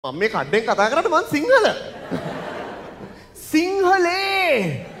මම මේ කඩෙන් කතා කරාට මං සිංහල. සිංහලේ.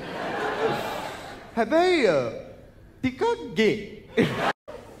 හැබැයි ටිකක් ගේ.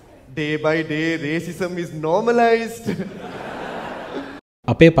 Day by day racism is normalized.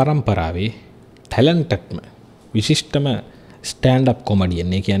 අපේ පරම්පරාවේ ටැලන්ටඩ්ම විශිෂ්ටම ස්ටෑන්ඩ් අප්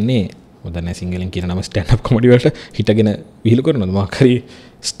කොමඩියන් ඒ කියන්නේ මොකද නැහැ සිංහලෙන් කියන නම ස්ටෑන්ඩ් අප් කොමඩි වලට හිටගෙන විහිළු කරනවද මොකක් හරි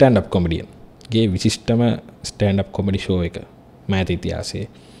ස්ටෑන්ඩ් අප් කොමඩියන් ගේ විශිෂ්ටම ස්ටෑන්ඩ් අප් කොමඩි ෂෝ එක මෑත ඉතිහාසයේ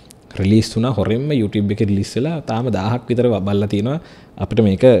රිලීස් වුණා හොරෙන්ම YouTube එකේ රිලීස් වෙලා තාම 1000ක් විතර බලලා තිනවා අපිට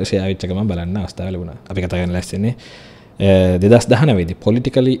මේක ෂෙයා වෙච්ච ගමන් බලන්න අවස්ථාව ලැබුණා. අපි කතා කරන්න ලැස්සෙන්නේ 2019 දී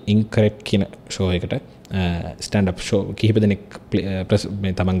politically incorrect කියන ෂෝ එකට ස්ටෑන්ඩ් අප් ෂෝ කිහිප දෙනෙක්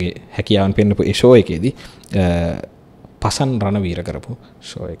මේ තමන්ගේ හැකියාවන් පෙන්නපු ඒ ෂෝ එකේදී පසන් රණවීර කරපු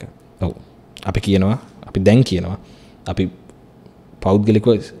ෂෝ එක. ඔව්. අපි කියනවා අපි දැන් කියනවා අපි පෞද්ගලිකව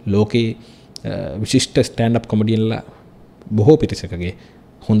ලෝකේ විශිෂ්ට ස්ටෑන්ඩ් අප් කොමඩියන්ලා බොහෝ පිරිසකගේ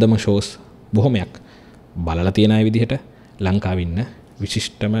හොඳම ෂෝස් බොහොමයක් බලලා තියෙන අය විදිහට ලංකාවේ ඉන්න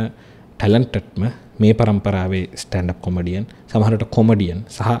විශිෂ්ටම ටැලන්ටඩ්ම මේ පරම්පරාවේ ස්ටෑන්ඩ් අප් කොමඩියන් සමහරට කොමඩියන්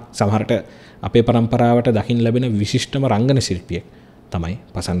සහ සමහරට අපේ පරම්පරාවට දකින්න ලැබෙන විශිෂ්ටම රංගන ශිල්පියෙක් තමයි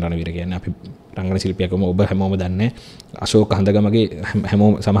පසන් රණවීර කියන්නේ. අපි රංගන ශිල්පියෙක්ම ඔබ හැමෝම දන්නේ අශෝක හඳගමගේ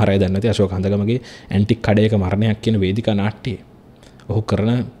හැමෝම සමහර අය දන්නේ නැති අශෝක හඳගමගේ ඇන්ටික් කඩේක මරණයක් කියන වේදිකා නාට්‍යයේ ඔහු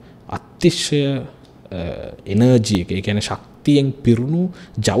කරන අතිශය එනර්ජි එක ඒ කියන්නේ ශක්තියෙන් පිරුණු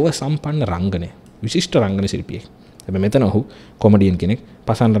ජව සම්පන්න රංගනය විශිෂ්ට රංගන ශිල්පියෙක්. හැබැයි මෙතන ඔහු කොමඩියන් කෙනෙක්.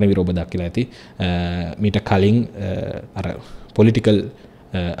 පසන් රණවීර ඔබ දක්කලා ඇති මීට කලින් අර පොලිටිකල්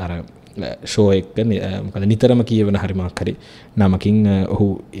අර ෂෝ එක මොකද නිතරම කියවන හරි මාක් හරි නමකින් ඔහු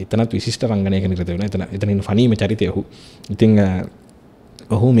එතනත් විශිෂ්ට රංගනයක නිරත වෙනවා. එතන ඉන්න ෆනීම චරිතය ඔහු. ඉතින්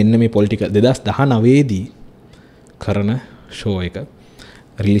ඔහු මෙන්න මේ පොලිටිකල් 2019 දී කරන ෂෝ එක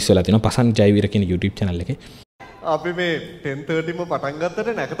රිලීස් වෙලා තිනවා පසන් ජයවීර කියන YouTube channel එකේ. අපි මේ 10:30 ම පටන්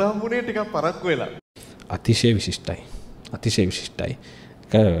ගත්තට නැකත හම්බුනේ ටිකක් පරක්කු වෙලා. අතිශය විශිෂ්ටයි. අතිශය විශිෂ්ටයි.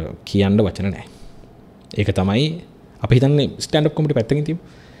 ඒක කියන්න වචන නැහැ. ඒක තමයි අපි හිතන්නේ ස්ටෑන්ඩ් අප් කොමඩි පැත්තකින් තියමු.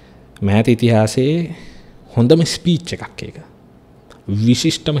 මෑත ඉතිහාසයේ හොඳම ස්පීච් එකක් ඒක.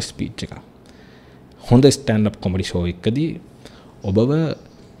 විශිෂ්ටම ස්පීච් එකක්. හොඳ ස්ටෑන්ඩ් අප් කොමඩි ෂෝ එකකදී ඔබව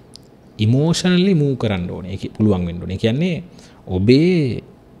ඉමෝෂනලි මූව් කරන්න ඕනේ. ඒක පුළුවන් වෙන්න ඕනේ. කියන්නේ ඔබේ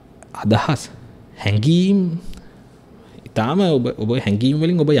අදහස් හැඟීම් ඊටාම ඔබ හැඟීම්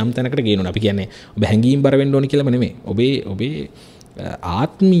වලින් ඔබ යම් තැනකට ගේනවා. අපි කියන්නේ ඔබ හැඟීම් බර වෙන්න ඕනේ කියලාම නෙමෙයි. ඔබේ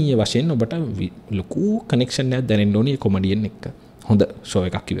ආත්මීය වශයෙන් ඔබට ලොකු කනෙක්ෂන් එකක් දැනෙන්න ඕනේ කොමඩියන් එක්ක. හොඳ ෂෝ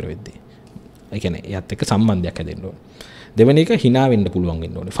එකක් ඉවර වෙද්දී. ඒ කියන්නේ එයාත් එක්ක සම්බන්ධයක් හැදෙන්න ඕනේ. දෙවෙනි එක hina වෙන්න පුළුවන්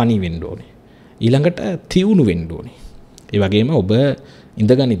වෙන්න ඕනේ. ෆනි වෙන්න ඕනේ. ඊළඟට තියුණු වෙන්න ඕනේ. ඒ වගේම ඔබ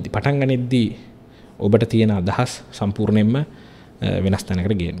ඉඳගනිද්දි පටන් ගනිද්දි ඔබට තියෙන අදහස් සම්පූර්ණයෙන්ම වෙනස්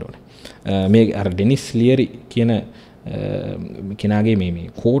තැනකට ගේන්න ඕනේ. මේ අර ඩෙනිස් ලියරි කියන කෙනාගේ මේ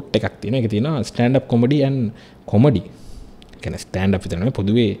කෝට් එකක් තියෙනවා. ඒක තියෙනවා stand up comedy and comedy. කියන්නේ ස්ටෑන්ඩ් අප් විතර නෙමෙයි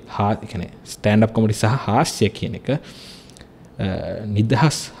පොදුවේ කියන්නේ ස්ටෑන්ඩ් අප් කොමඩි සහ හාස්‍ය කියන එක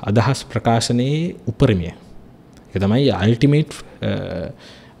නිදහස් අදහස් ප්‍රකාශනයේ උපරිමය. ඒක තමයි ultimate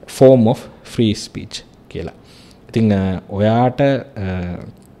form of free speech කියලා. ඉතින් ඔයාට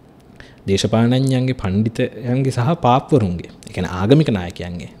දේශපාලනඥයන්ගේ පඬිතයන්ගේ සහ පාප්වරුන්ගේ ඒ කියන්නේ ආගමික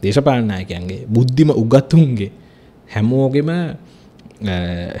නායකයන්ගේ දේශපාලන නායකයන්ගේ බුද්ධිම උගතුන්ගේ හැමෝටම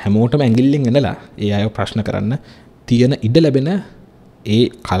ඇඟිල්ලෙන් එනලා ඒ අය ප්‍රශ්න කරන්න තියෙන ඉඩ ලැබෙන ඒ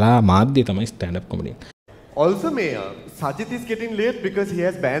කලා මාධ්‍ය තමයි stand up comedy. Also Sajit is getting late because he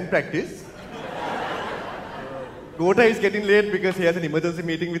has band practice. Gota is getting late because he has an emergency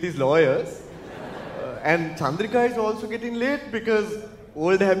meeting with his lawyers. And Chandrika is also getting late because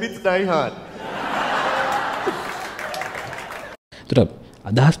old habits die hard.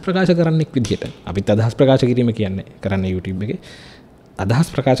 අදහස් ප්‍රකාශ කරන්නෙක් විදිහට අපිත් අදහස් ප්‍රකාශ කිරීම කියන්නේ කරන්න YouTube එකේ අදහස්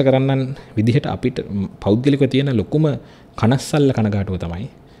ප්‍රකාශ කරන්නන් විදිහට අපිට පෞද්ගලිකව තියෙන ලොකුම කනස්සල්ල කනගාටුව තමයි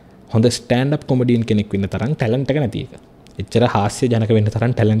හොඳ ස්ටෑන්ඩ් අප් කොමඩියන් කෙනෙක් වෙන්න තරම් ටැලන්ට් එක නැති එක. එච්චර හාස්‍ය ජනක වෙන්න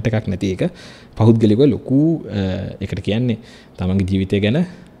තරම් ටැලන්ට් එකක් නැති එක පෞද්ගලිකව ලොකු ඒකට කියන්නේ තමන්ගේ ජීවිතය ගැන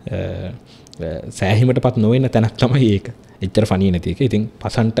සෑහීමටපත් නොවෙන තැනක් තමයි ඒක. එච්චර ෆනී නැති එක. ඉතින්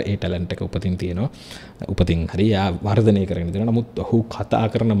පසන්ට ඒ ටැලන්ට් එක උපතින් තියෙනවා. උපතින් හරි යා වර්ධනය කරගෙන දෙනවා. නමුත් ඔහු කතා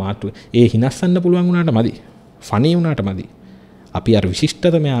කරන මාතෘ ඒ හිනස්සන්න පුළුවන් වුණාට මදි. ෆනී වුණාට මදි. අපි අර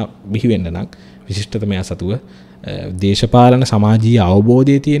විශිෂ්ටතමයා බිහි වෙන්න නම් විශිෂ්ටතමයා සතුව දේශපාලන සමාජීය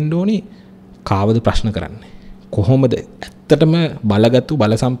අවබෝධය තියෙන්න ඕනේ. කාවද ප්‍රශ්න කරන්නේ? කොහොමද ඇත්තටම බලගත්තු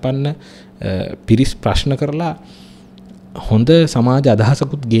බලසම්පන්න පිරිස් ප්‍රශ්න කරලා හොඳ සමාජ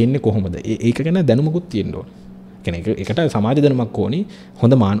අදහසකුත් ගේන්නේ කොහොමද? ඒක ගැන දැනුමකුත් තියෙන්න ඕනේ. කියන්නේ ඒකට සමාජ දැනුමක් ඕනේ.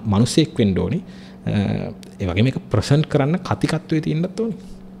 හොඳ මිනිසෙක් වෙන්න ඕනේ. ඒ වගේම මේක ප්‍රසන්ට් කරන්න කතිකත්වයේ තියෙන්නත් ඕනේ.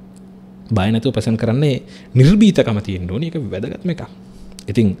 බය නැතුව ප්‍රසන්ට් කරන්නේ නිර්භීතකම තියෙන්න ඕනේ. ඒක වැදගත්ම එකක්.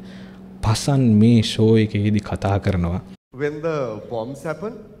 ඉතින් පසන් මේ ෂෝ එකේදී කතා කරනවා When the bombs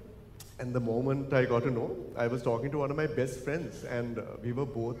happened, and the moment I got to know, I was talking to one of my best friends, and we were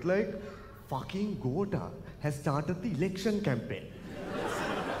both like, fucking Gota has started the election campaign.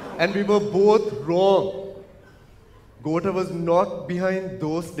 And we were both wrong. Gota was not behind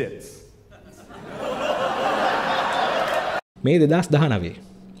those deaths. මේ 2019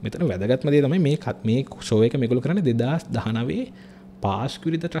 මෙතන වැදගත්ම දේ තමයි මේ show එක මේගොල්ලෝ කරන්නේ 2019 පාස්කු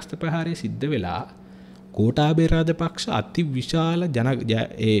විරුද්ධ ත්‍රස්ත ප්‍රහාරය සිද්ධ වෙලා ගෝඨාභය රාජපක්ෂ අති විශාල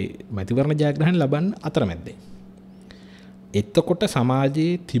මැතිවරණ ජයග්‍රහණ ලබන්න අතරමැද්දේ. එතකොට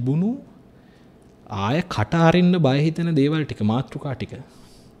සමාජයේ තිබුණු ආය කට අරින්න බය හිතෙන දේවල් ටික මාතෘකා ටික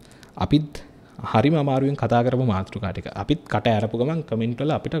අපිත් හරිම අමාරුවෙන් කතා කරපු මාතෘකා ටික අපිත් කට ඇරපු ගමන් කමෙන්ට්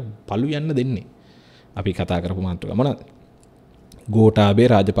වල අපිට පළු යන්න දෙන්නේ. අපි කතා කරපු මාතෘකා මොනවද? ගෝඨාභය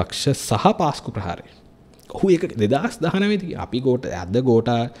රාජපක්ෂ සහ පාස්කු ප්‍රහාරය. ඔහු ඒක 2019 දී අපි අද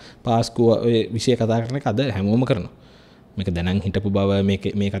ගෝඨා පාස්කු විෂය කතා කරන එක අද හැමෝම කරනවා. මේක දැනන් හිටපු බව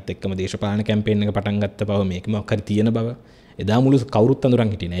මේකත් එක්කම දේශපාලන කැම්පේන් එක පටන් ගත්ත බව මේක මොකක් හරි තියෙන බව එදා මුළු කවුරුත්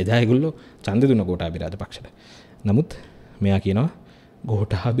අඳුරන් හිටියේ නෑ. එදා ඒගොල්ලෝ ඡන්දෙ දුන්න ගෝඨාභය රාජපක්ෂට. නමුත් මෙයා කියනවා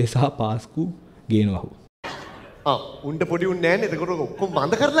ගෝඨාභය සහ පාස්කු ගේනවා. උන්ට පොඩි උන් නෑනේ. ඒකට ඔක්කොම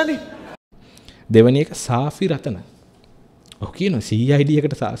බඳ කරලානේ. දෙවැනි එක සාෆි රතන. ඔහු කියනවා CID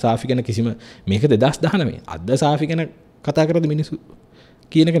එකට සාෆි ගැන කිසිම මේක 2019 අද සාෆි ගැන කතා කරද්දි මිනිස්සු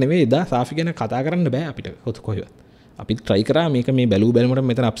කියන එක නෙවෙයි එදා සාෆි ගැන කතා කරන්න බෑ අපිට කොහෙවත්. අපි try කරා මේක මේ බැලුව බැලමුට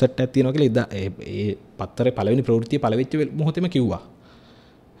මෙතන අප්සෙට් එකක් තියෙනවා කියලා එදා ඒ පත්තරේ පළවෙනි ප්‍රවෘත්තිය පළවෙච්ච මොහොතේම කිව්වා.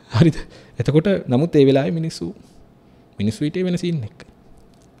 හරිද? එතකොට නමුත් ඒ වෙලාවේ මිනිස්සු හිටියේ වෙන සීන් එක.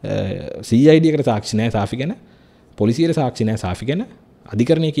 CID එකට සාක්ෂි නැහැ සාෆි ගැන. පොලිසියට සාක්ෂි නැහැ සාෆි ගැන.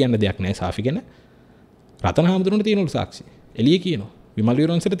 අධිකරණය කියන්න දෙයක් නැහැ සාෆි ගැන. රතන හාමුදුරුවන්ට තියෙනවලු සාක්ෂි. එළියේ කියනවා. විමල්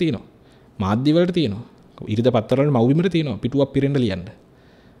වීරවංශට තියෙනවා. මාධ්‍ය වලට තියෙනවා. ඉරිද පත්තර වල මව්බිමට තියෙනවා. පිටුවක් පිරෙන්න ලියන්න.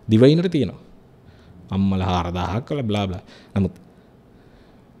 දිවයිනට තියෙනවා. අම්මලා 4000ක් කළා බ්ලා බ්ලා. නමුත්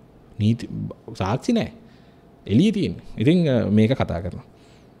නීති සාක්ෂි නැහැ. එළියේ තියෙන්නේ. ඉතින් මේක කතා කරනවා.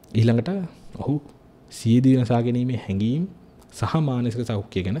 ඊළඟට ඔහු සියදී විනාශා ගැනීමේ හැඟීම් සහ මානසික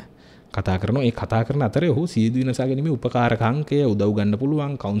සෞඛ්‍ය ගැන කතා කරනවා. ඒ කතා කරන අතරේ ඔහු සියදී විනාශා ගැනීමේ උපකාරක අංකය උදව් ගන්න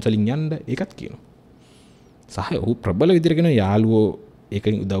පුළුවන් කවුන්සලින් යන්න ඒකත් කියනවා. සහ ඔහු ප්‍රබල විදිහට කියන යාළුවෝ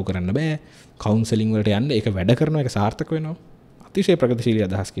ඒකෙන් උදව් කරන්න බෑ. කවුන්සලින් වලට යන්න ඒක වැඩ කරනවා ඒක සාර්ථක වෙනවා. අතිශය ප්‍රගතිශීලී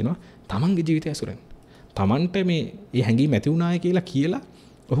අදහස් කියනවා. තමන්ගේ ජීවිතය ඇසුරෙන්. තමන්ට මේ හැඟීම් ඇති වුණාය කියලා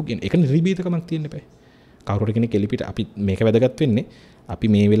ඔහු කියන ඒක නිර්භීතකමක් තියෙන්න එපා. කවුරුර කෙනෙක් එලිපිට අපි මේක වැදගත් වෙන්නේ අපි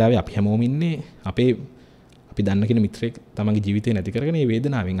මේ වෙලාවේ අපි හැමෝම ඉන්නේ අපි දන්න කෙන මිත්‍රයෙක් තමන්ගේ ජීවිතේ නැති කරගෙන මේ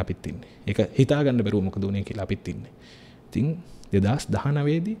වේදනාවෙන් අපිත් ඉන්නේ. ඒක හිතා ගන්න බැරුව මොකද උනේ කියලා අපිත් ඉන්නේ. ඉතින්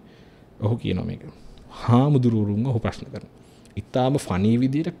 2019 දී ඔහු කියනවා මේක. හාමුදුරුවරුන්ව ඔහු ප්‍රශ්න කරනවා. ඉතාලම ෆනී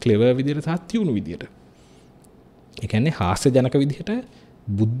විදියට, ක්ලෙවර් විදියට සහ තියුණු විදියට. ඒ කියන්නේ හාස්‍යජනක විදියට,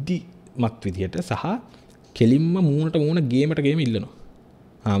 බුද්ධිමත් විදියට සහ කෙලින්ම මූණට මූණ ගේමට ගේම ඉල්ලනවා.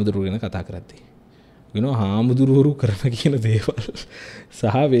 හාමුදුරුවෝ ගැන කතා කරද්දී. වෙනවා හාමුදුරුවරු කරන කියන දේවල් සහ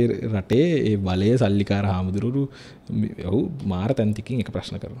රටේ ඒ බලය සල්ලිකාර හාමුදුරුවරු ඔහු මාර තැන්තිකින් එක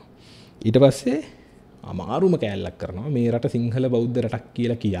ප්‍රශ්න කරනවා. ඊට පස්සේ අමාරුම කෑල්ලක් කරනවා. මේ රට සිංහල බෞද්ධ රටක්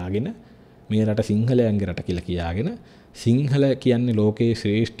කියලා කියාගෙන මේ රට සිංහලයන්ගේ රට කියලා කියාගෙන සිංහල කියන්නේ ලෝකයේ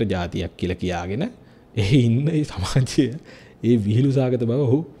ශ්‍රේෂ්ඨ ජාතියක් කියලා කියාගෙන ඉන්න ඒ සමාජය ඒ විහිළු සාගත බව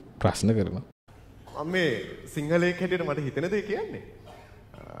ඔහු ප්‍රශ්න කරනවා. මේ සිංහලයෙක් හැටියට මට හිතෙන දේ කියන්නේ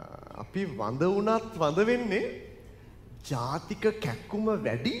අපි වඳ වුණත් වඳ වෙන්නේ ජාතික කැක්කුම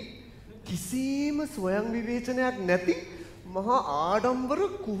වැඩි කිසිම ස්වයං විවේචනයක් නැති මහා ආඩම්බර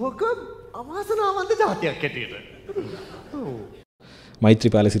කුහක අවාසනාවන්ත ජාතියක් හැටියට.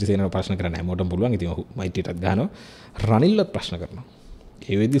 මෛත්‍රීපාල සිරිසේනව ප්‍රශ්න කරන්න හැමෝටම පුළුවන්. ඉතින් ඔහු මෛත්‍රීටත් ගහනවා. රනිල්වත් ප්‍රශ්න කරනවා.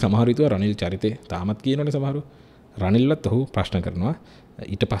 ඒ වෙද්දි සමහර විට රනිල් චරිතේ තාමත් කියනවනේ සමහරු. රනිල්වත් ඔහු ප්‍රශ්න කරනවා.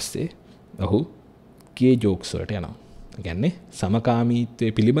 ඊට පස්සේ ඔහු කේ ජෝක්ස් වලට යනවා. ඒ කියන්නේ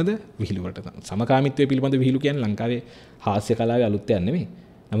සමකාමීත්වයේ පිළිබඳ විහිළු වලට. සමකාමීත්වයේ පිළිබඳ විහිළු කියන්නේ ලංකාවේ හාස්‍ය කලාවේ අලුත් දෙයක් නෙමෙයි.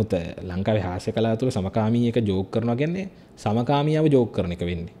 නමුත් ලංකාවේ හාස්‍ය කලාව තුළ සමකාමී එක ජෝක් කරනවා කියන්නේ සමකාමීව ජෝක් කරන එක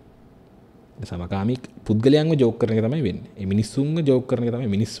වෙන්නේ. සමකාමී පුද්ගලයන්ව ජෝක් කරන එක තමයි වෙන්නේ. ඒ මිනිස්සුන්ව ජෝක් කරන එක තමයි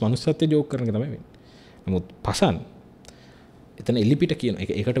මනුස්සත්වයේ ජෝක් කරන එක තමයි වෙන්නේ. නමුත් පසන් එතන එලිපිට කියන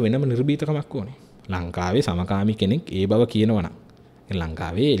එක ඒකට වෙනම නිර්භීතකමක් ඕනේ. ලංකාවේ සමකාමී කෙනෙක් ඒ බව කියනවා නම්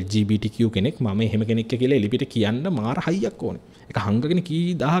ලංකාවේ LGBTQ කෙනෙක් මම එහෙම කෙනෙක් කියලා එලිපිට කියන්න මාර හයියක් ඕනේ. ඒක හංගගෙන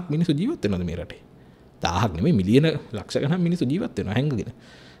කී දහහක් මිනිස්සු ජීවත් වෙනවද මේ රටේ? දහහක් නෙමෙයි මිලියන ලක්ෂ ගණන් මිනිස්සු ජීවත් වෙනවා හැංගගෙන.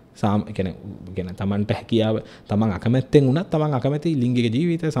 කියන්නේ තමන්ට හැකියාව තමන් අකමැත්තෙන් වුණත් තමන් අකමැති ලිංගික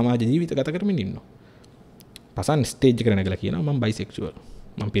ජීවිත සමාජ ජීවිත ගත කරමින් ඉන්නවා. පසන් ස්ටේජ් එකට නැගලා කියනවා මම බයිසෙක්ෂුවල්.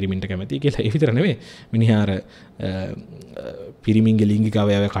 මම පිරිමින්ට කැමතියි කියලා. ඒ විතර නෙමෙයි. මිනිහා අර පිරිමින්ගේ ලිංගික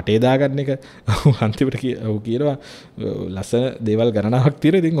අවයව කටේ දාගන්න එක අන්තිමට ඔහු කියනවා ලස්සන දේවල් ගණනාවක්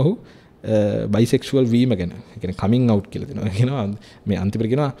තියෙන. ඉතින් ඔහු බයිසෙක්ෂුවල් වීම ගැන. ඒ කියන්නේ කමින් අවුට් කියලා දෙනවා. කියනවා මේ අන්තිමට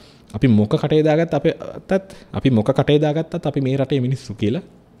කියනවා අපි මොක කටේ දාගත්ත අපි මොක කටේ දාගත්තත් අපි මේ රටේ මිනිස්සු කියලා.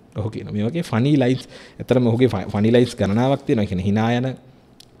 ඔහු කියනවා. මේ වගේ ෆනි ලයින්ස් ඇත්තටම ඔහුගේ ෆනි ලයින්ස් ගණනාවක් තියෙනවා. කියන්නේ hina යන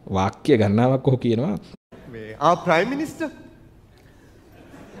වාක්‍ය ගණනාවක් ඔහු කියනවා. මේ our prime minister,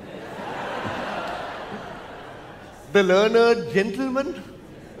 the learned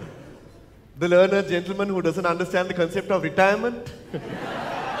gentleman who doesn't understand the concept of retirement.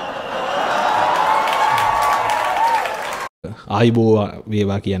 ආයිබෝ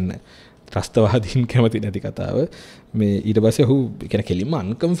වේවා කියන්න ත්‍රස්තවාදීන් කැමති නැති කතාව. මේ ඊට පස්සේ ඔහු කියන කෙලින්ම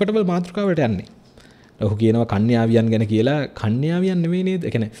අන්කම්ෆර්ටබල් මාතෘකාවට යන්නේ. ඔහු කියනවා කන්‍යාවියන් ගැන කියලා. කන්‍යාවියන් නෙවෙයි නේද?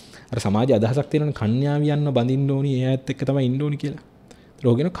 ඒ කියන්නේ අර සමාජයේ අදහසක් තියෙනවනේ කන්‍යාවියන්ව බඳින්න ඕනි, ඒ ඇත්ත එක්ක තමයි ඉන්න ඕනි කියලා. ඒත්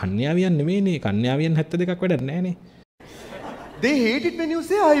ඔහු කියනවා කන්‍යාවියන් නෙවෙයිනේ. කන්‍යාවියන් 72ක් වැඩක් නැහැනේ. They hate it when you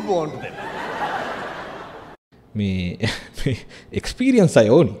say I born to them. මේ එක්ස්පීරියන්ස් අය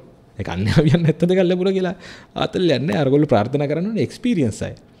ඕනි. ඒ කන්‍යාවියන් 72ක් ලැබුණා කියලා ආතල් යන්නේ. අරගොල්ලෝ ප්‍රාර්ථනා කරන්නේ එක්ස්පීරියන්ස්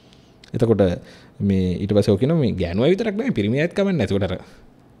අය. එතකොට මේ ඊට පස්සේ ඔහු කියනවා මේ ගෑනුවා විතරක් නෙවෙයි පිරිමියෙක් කමන්නේ නැහැ. ඒකට අර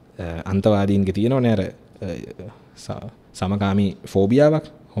අන්තවාදීන්ගේ තියෙනවනේ අර සමකාමී ෆෝබියාවක්,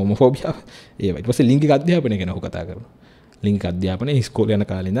 හෝමෝෆෝබියාව. ඒවා. ඊට පස්සේ ලිංගික අධ්‍යාපනය ගැන ඔහු කතා කරනවා. ලිංගික අධ්‍යාපනය ඉස්කෝලේ යන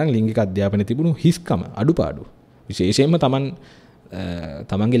කාලේ ඉඳන් ලිංගික අධ්‍යාපනයේ තිබුණු හිස්කම, අඩුපාඩු. විශේෂයෙන්ම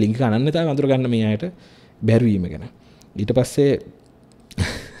තමන්ගේ ලිංගික අනන්‍යතාවය අඳුර ගන්න මේ අයට බැරි වීම ගැන. ඊට පස්සේ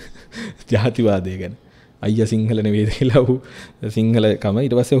ජාතිවාදය ගැන. අයියා සිංහල නෙවෙයිද කියලා ඔහු සිංහලකම.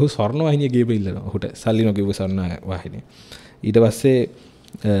 ඊට පස්සේ ඔහු ස්වර්ණ වාහිනිය ගේප ඉල්ලනවා. ඔහුට සල්ලි නොකිව්ව ස්වර්ණ වාහිනිය. ඊට පස්සේ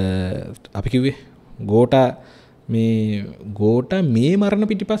අපි කිව්වේ ගෝටා මේ මරණ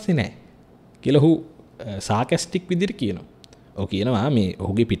පිටිපස්සේ නැහැ කියලා ඔහු සාකැස්ටික් විදිහට කියනවා. ඔහු කියනවා මේ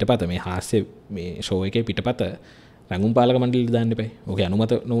ඔහුගේ පිටපත මේ හාස්‍ය මේ ෂෝ එකේ පිටපත රංගුම් පාලක මණ්ඩලයට දාන්න එපා. ඔහුගේ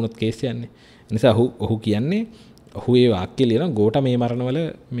අනුමත නොවුනොත් කේස් යන්නේ. ඒ නිසා ඔහු කියන්නේ ඔහු ඒ වාක්‍ය ලියන ගෝටා මේ මරණවල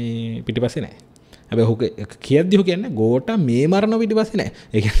මේ පිටිපස්සේ නැහැ. හැබැයි ඔහු කියද්දි ඔහු කියන්නේ ගෝටා මේ මරණ පිටිපස්සේ නැහැ.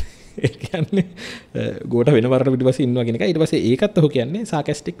 ඒ කියන්නේ ගෝටා වෙන මරණ පිටිපස්සේ ඉන්නවා කියන එක. ඊට පස්සේ ඒකත් ඔහු කියන්නේ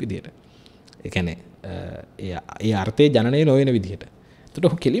සාකැස්ටික් විදිහට. ඒ කියන්නේ ඒ අර්ථයේ ජනනය නොවන විදිහට. එතකොට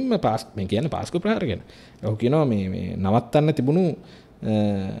ඔහු කෙලින්ම මේ කියන්නේ පාස්කු ප්‍රහාර ගැන. ඔහු කියනවා මේ නවත්තන්න තිබුණු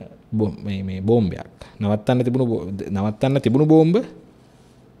මේ බෝම්බයක්. නවත්තන්න තිබුණු බෝම්බ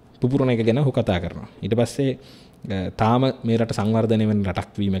පුපුරන එක ගැන ඔහු කතා කරනවා. ඊට පස්සේ තාම මේ රට සංවර්ධනය වෙන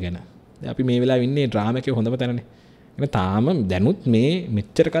රටක් වීම ගැන. අපි මේ වෙලාවේ ඉන්නේ ඩ්‍රාමා එකේ හොඳම තැනනේ. එන තාම දැනුත් මේ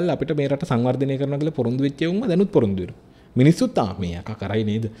මෙච්චර කල් අපිට මේ රට සංවර්ධනය කරනවා කියලා පොරොන්දු වෙච්ච උන්ම දැනුත් පොරොන්දු වෙනවා. මිනිස්සුත් තාම මේ අක කරයි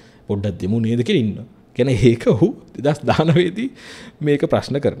නේද? පොඩ්ඩක් දෙමු නේද කියලා ඉන්නවා. කියන්නේ ඒක ඔහු 2019 දී මේක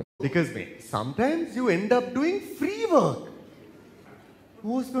ප්‍රශ්න කරනවා. Because mate, sometimes you end up doing free work.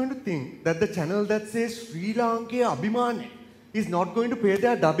 Who's going to think that the channel that says Sri Lanka Abhimane is not going to pay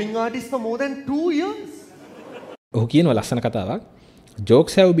their dubbing artists for more than 2 years? ඔහු කියනවා ලස්සන කතාවක්.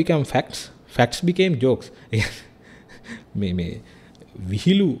 Jokes have become facts, facts became jokes. මේ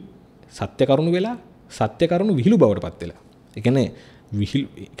විහිළු සත්‍ය කරුණු වෙලා සත්‍ය කරුණු විහිළු බවට පත් වෙලා. ඒ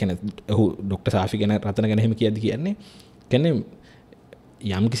කියන්නේ ඔහු ડોක්ටර් සාෆි ගැන රතන ගැන එහෙම කියද්දි කියන්නේ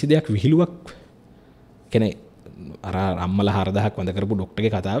යම් කිසි දෙයක් විහිළුවක් කියන්නේ අර අම්මලා 4000ක් වඳ කරපු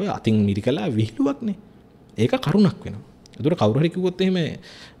ડોක්ටර්ගේ කතාව අතින් මිරිකලා විහිළුවක්නේ. ඒක කරුණක් වෙනවා. ඒතර කවුරු හරි කිව්වොත් එහෙම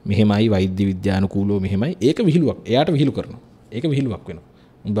මෙහෙමයි වෛද්‍ය විද්‍යානුකූලව මෙහෙමයි ඒක විහිළුවක්. එයාට විහිළු කරනවා. ඒක විහිළුවක් වෙනවා.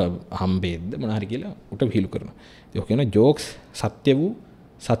 උඹ හම්බෙද්ද මොන හරි කියලා උට විහිළු කරනවා. ඒක කියන ජෝක්ස්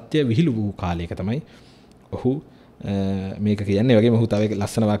සත්‍ය විහිළු වූ කාලයක තමයි ඔහු මේක කියන්නේ. වගේම ඔහු තව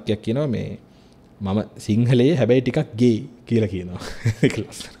ලස්සන වාක්‍යයක් කියනවා මේ මම සිංහලයේ හැබැයි ටිකක් ගේ කියලා කියනවා. ඒක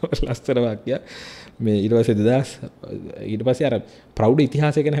ලස්සන වාක්‍යයක්. මේ ඊට පස්සේ අර ප්‍රෞඩ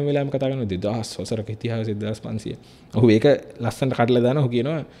ඉතිහාසය ගැන හැම වෙලාවෙම කතා කරනවා. 2000 වසරක ඉතිහාසය 2500. ඔහු ඒක ලස්සනට කඩලා දානවා. ඔහු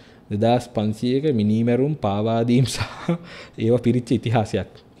කියනවා 2500ක මිනිමැරුම් පාවාදීම් සහ ඒවා පිරිච්ච ඉතිහාසයක්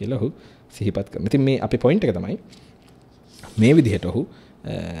කියලා ඔහු සිහිපත් කරනවා. ඉතින් මේ අපේ පොයින්ට් එක තමයි මේ විදිහට ඔහු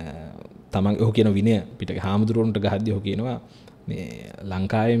ඔහු කියන විනය පිටක හාමුදුරුවන්ට ගහද්දී ඔහු කියනවා මේ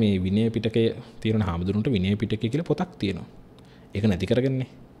ලංකාවේ මේ විනය පිටකයේ තියෙන හාමුදුරුවන්ට විනය පිටකය කියලා පොතක් තියෙනවා. ඒක නැති කරගන්නේ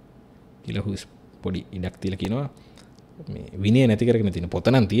කියලා ඔහු පොඩි ඉඩක් තියලා කියනවා මේ විනය නැති කරගෙන තියෙන පොත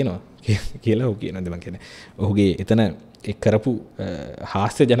නම් තියෙනවා කියලා ඔහු කියනවා. මම කියන්නේ ඔහුගේ එතන එක් කරපු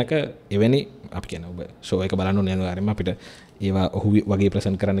හාස්‍ය ජනක එවැනි අපි කියන ඔබ ෂෝ එක බලන්න ඕනේ අනිවාර්යයෙන්ම අපිට ඒවා ඔහු වගේ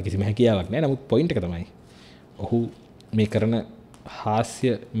ප්‍රසන්ට් කරන්න කිසිම හැකියාවක් නැහැ. නමුත් පොයින්ට් එක තමයි ඔහු මේ කරන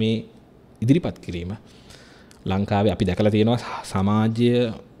හාස්‍ය මේ ඉදිරිපත් කිරීම ලංකාවේ අපි දැකලා තියෙනවා සමාජය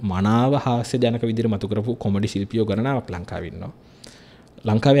මනාව හාස්‍ය ජනක විදිහට මතු කරපු කොමඩි ශිල්පියෝ ගණනාවක් ලංකාවේ ඉන්නවා.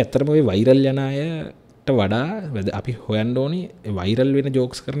 ලංකාවේ ඇත්තටම ওই වෛරල් යන අයට වඩා අපි හොයන්න ඕනි වෛරල් වෙන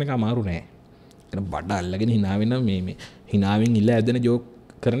ජෝක්ස් කරන එක අමාරු නෑ. එන බඩ අල්ලගෙන hina වෙන මේ hinaවෙන් ඉල්ල ඇදෙන ජෝක්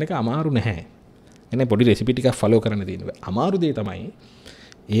කරන එක අමාරු නැහැ. එනේ පොඩි රෙසිපි ටිකක් ෆලෝ කරන්න තියෙනවා. අමාරු දේ තමයි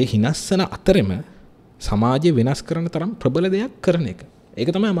ඒ හිනස්සන අතරෙම සමාජය වෙනස් කරන තරම් ප්‍රබල දෙයක් කරන එක. ඒක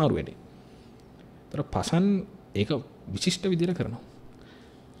තමයි අමාරු වෙන්නේ. ඒතර පසන් ඒක විශිෂ්ට විදිහට කරනවා.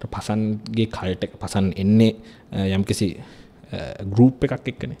 පසන්ගේ කල්ට් එක පසන් එන්නේ යම්කිසි ගෲප් එකක්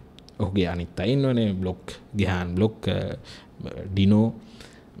එක්කනේ. ඔහුගේ අනිත් අය ඉන්නවනේ බ්ලොග් ගිහාන් බ්ලොග් ඩිනෝ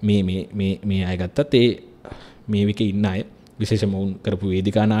මේ අය ගත්තත් ඒ මේ විකේ ඉන්න අය විශේෂම වුන් කරපු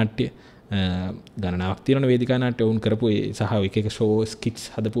වේදිකා නාට්‍ය ගණනාවක් තියෙන වේදිකා නාට්‍ය වුන් කරපු ඒ සහ එක එක ෂෝ ස්කිට්ස්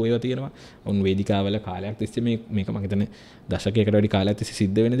හදපු ඒවා තියෙනවා. වුන් වේදිකාවල කාලයක් තිස්සේ මේක මම හිතන්නේ දශකයකට වැඩි කාලයක් තිස්සේ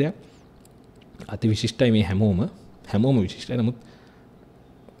සිද්ධ වෙන දෙයක්. අති විශිෂ්ටයි මේ හැමෝම විශිෂ්ටයි. නමුත්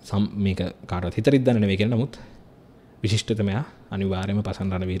මේක කාටවත් හිතරින් දන්න නෙවෙයි කියන නමුත් විශිෂ්ටතමයා අනිවාර්යයෙන්ම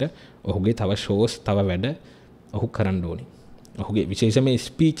පසන් රණවීර ඔහුගේ තව ෂෝස් තව වැඩ ඔහු කරන්න ඕනි. ඔහුගේ විශේෂම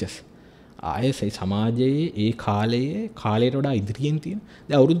ස්පීචස් ආයෙත් සමාජයේ ඒ කාලයට වඩා ඉදිරියෙන් තියෙන.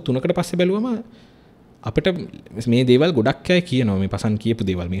 දැන් අවුරුදු 3කට පස්සේ බැලුවම අපිට මේ දේවල් ගොඩක් අය කියනවා මේ පසන් කියපු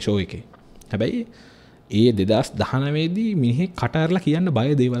දේවල් මේ ෂෝ එකේ. හැබැයි ඒ 2019 දී මිනිහෙක් කට අරලා කියන්න බය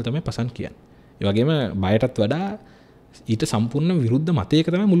දේවල් තමයි පසන් කියන්නේ. ඒ වගේම බයටත් වඩා ඊට සම්පූර්ණ විරුද්ධ මතයක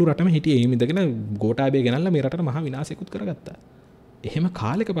තමයි මුළු රටම හිටියේ. එහෙම ඉඳගෙන ගෝඨාභය ගෙනල්ලා මේ රටට මහා විනාශයකුත් කරගත්තා. එහෙම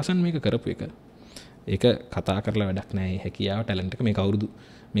කාලෙක පසන් මේක කරපු එක. ඒක කතා කරලා වැඩක් නැහැ. හැකියාව ටැලන්ට් එක මේක අවුරුදු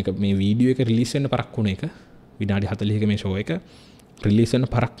මේ වීඩියෝ එක රිලීස් වෙන්න පරක් වුණ එක විනාඩි 40ක මේ ෂෝ එක රිලීස් වෙන්න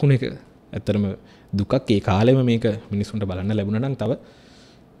පරක් වුණ එක ඇත්තටම දුකක්. ඒ කාලෙම මේක මිනිස්සුන්ට බලන්න ලැබුණා නම් තව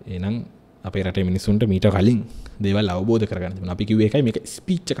එහෙනම් අපේ රටේ මිනිස්සුන්ට මීට කලින් දේවල් අවබෝධ කරගන්න තිබුණා. අපි කිව්වේ ඒකයි මේක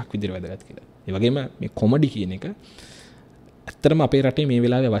ස්පීච් එකක් විදිහට වැදගත් කියලා. ඒ වගේම මේ කොමඩි කියන එක ඇත්තටම අපේ රටේ මේ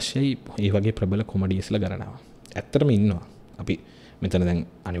වෙලාවේ අවශ්‍යයි. ඒ වගේ ප්‍රබල කොමඩියස්ලා ගණනාව ඇත්තටම ඉන්නවා. අපි මෙතන දැන්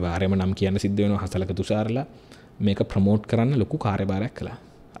අනිවාර්යයෙන්ම නම් කියන්න සිද්ධ වෙනවා හසලක තුෂාරලා මේක ප්‍රොමෝට් කරන්න ලොකු කාර්යභාරයක් කළා.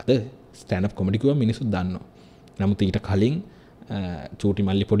 අද ස්ටෑන්ඩ් අප් කොමඩි කිව්වම මිනිස්සු දන්නවා. නමුත් ඊට කලින් චූටි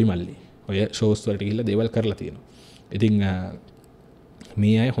මල්ලි පොඩි මල්ලි ඔය ෂෝස් වලට ගිහිල්ලා දේවල් කරලා තියෙනවා. ඉතින්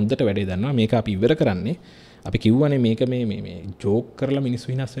මේ අය හොඳට වැඩේ දන්නවා. මේක අපි ඉවර කරන්නේ අපි කිව්වනේ මේක මේ ජෝක් කරලා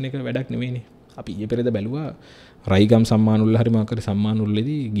මිනිස්සු විනාශ වෙන එක වැඩක් නෙවෙයිනේ. අපි ඊයේ පෙරේද බැලුවා රයිගම් සම්මානුල්ල හරි මාකරි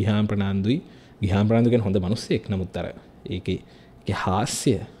සම්මානුල්ලේදී ගිහාම් ප්‍රනාන්දුයි කියන්නේ හොඳ මිනිස්සෙක්. නමුත් අර ඒකේ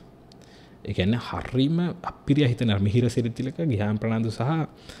හාස්‍ය ඒ කියන්නේ හරීම අපිරිය හිතන මිහිර සිරිතිලක ගිහාම් ප්‍රනාන්දු සහ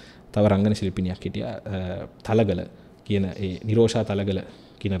තව රංගන ශිල්පිනියක් හිටියා තලගල කියන ඒ නිරෝෂා තලගල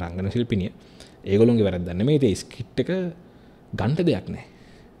කියන රංගන ශිල්පිනිය. ඒගොල්ලෝගේ වැරද්දක් නෙමෙයි. ඒ ස්කිට් එක ගන්න දෙයක් නැහැ.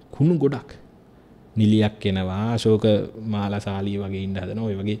 කුණු ගොඩක් නිලියක් එනවා අශෝක මාලාසාලිය වගේ ඉන්න හදනවා.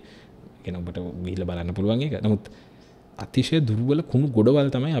 ඔය වගේ කියන ඔබට ගිහිල්ලා බලන්න පුළුවන් එක. නමුත් අතිශය දුර්වල කුණු ගොඩවල්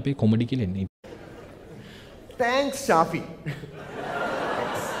තමයි අපේ කොමඩි කියලා එන්නේ. Thanks Shafi.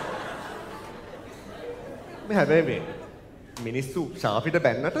 මේ හැබැයි මේ මිනිස්සු ශාෆිට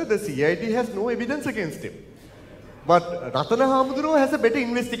බැන්නට the CID has no evidence against him. But Ratana Hamuduno has a better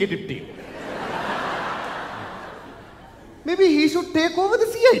investigative team. Maybe he should take over the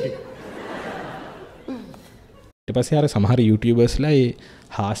CID. ඊට පස්සේ අර සමහර YouTubersලා ඒ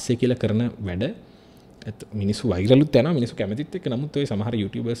හාස්‍ය කියලා කරන වැඩ මිනිස්සු වෛරලුත් යනවා මිනිස්සු කැමතිත් එක්ක. නමුත් ඔය සමහර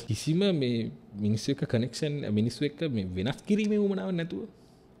YouTubers කිසිම මේ මිනිස්සු එක්ක කනෙක්ෂන් මිනිස්සු එක්ක මේ වෙනස් කිරීමේ උවමනාවක් නැතුව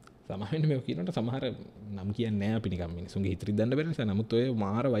සමහරවිට මේ කියනකොට සමහර නම් කියන්නේ නැහැ අපි නිකන් මිනිස්සුන්ගේ හිත රිදන්න බැරි නිසා. නමුත් ඔය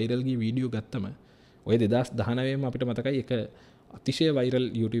මාර වෛරල් ගිය වීඩියෝ ගත්තම ඔය 2019 ම අපිට මතකයි එක අතිශය වෛරල්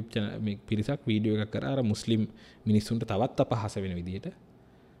YouTube channel මේ පිරිසක් වීඩියෝ එකක් කරා අර මුස්ලිම් මිනිස්සුන්ට තවත් අපහාස වෙන විදිහට.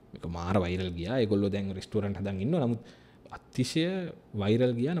 මේක මාර වෛරල් ගියා. ඒගොල්ලෝ දැන් රෙස්ටුරන්ට් හදන් ඉන්නවා. නමුත් අතිශය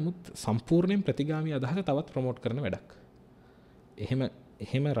වෛරල් ගියා. නමුත් සම්පූර්ණයෙන් ප්‍රතිගාමී අදහස තවත් ප්‍රොමෝට් කරන වැඩක්.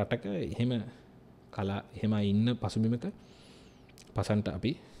 එහෙම රටක එහෙම කලා එහෙම ඉන්න පසුබිමක පසන්ට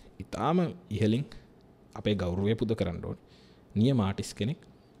අපි ඉතාම ඉහලින් අපේ ගෞරවය පුද කරන්න ඕනේ. නියම ආටිස්ට් කෙනෙක්.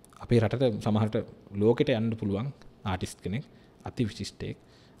 අපේ රටට සමහරට ලෝකෙට යන්න පුළුවන් ආටිස්ට් කෙනෙක්. අති විශිෂ්ටයෙක්.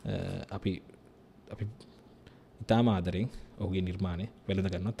 අපි ඉතාම ආදරෙන් ඔහුගේ නිර්මාණය වෙළඳ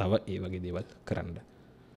ගන්නවා. තව ඒ වගේ දේවල් කරන්න.